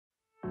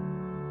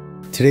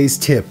Today's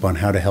tip on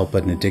how to help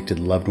an addicted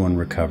loved one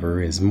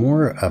recover is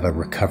more of a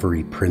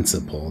recovery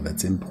principle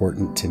that's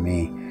important to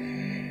me.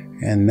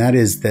 And that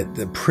is that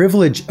the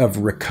privilege of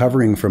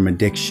recovering from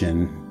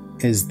addiction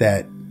is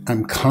that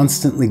I'm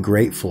constantly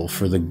grateful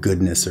for the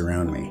goodness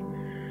around me.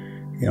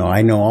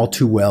 I know all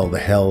too well the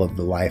hell of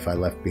the life I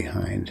left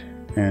behind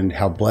and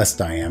how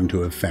blessed I am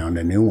to have found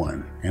a new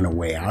one and a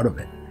way out of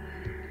it.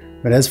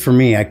 But as for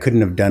me, I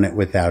couldn't have done it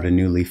without a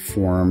newly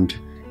formed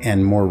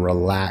and more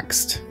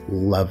relaxed,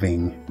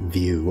 loving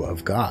view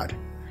of God.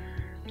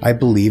 I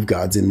believe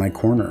God's in my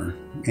corner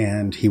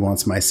and He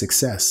wants my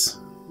success.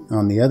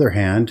 On the other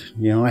hand,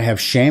 I have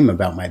shame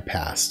about my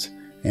past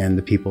and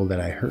the people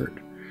that I hurt.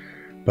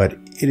 But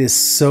it is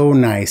so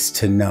nice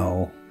to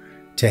know,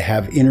 to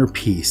have inner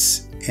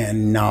peace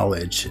and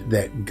knowledge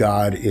that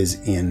God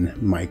is in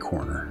my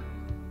corner.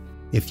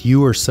 If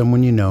you or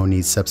someone you know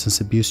needs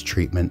substance abuse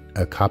treatment,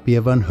 a copy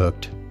of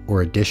Unhooked,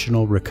 or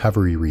additional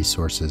recovery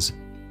resources,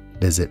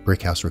 visit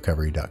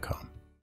brickhouserecovery.com.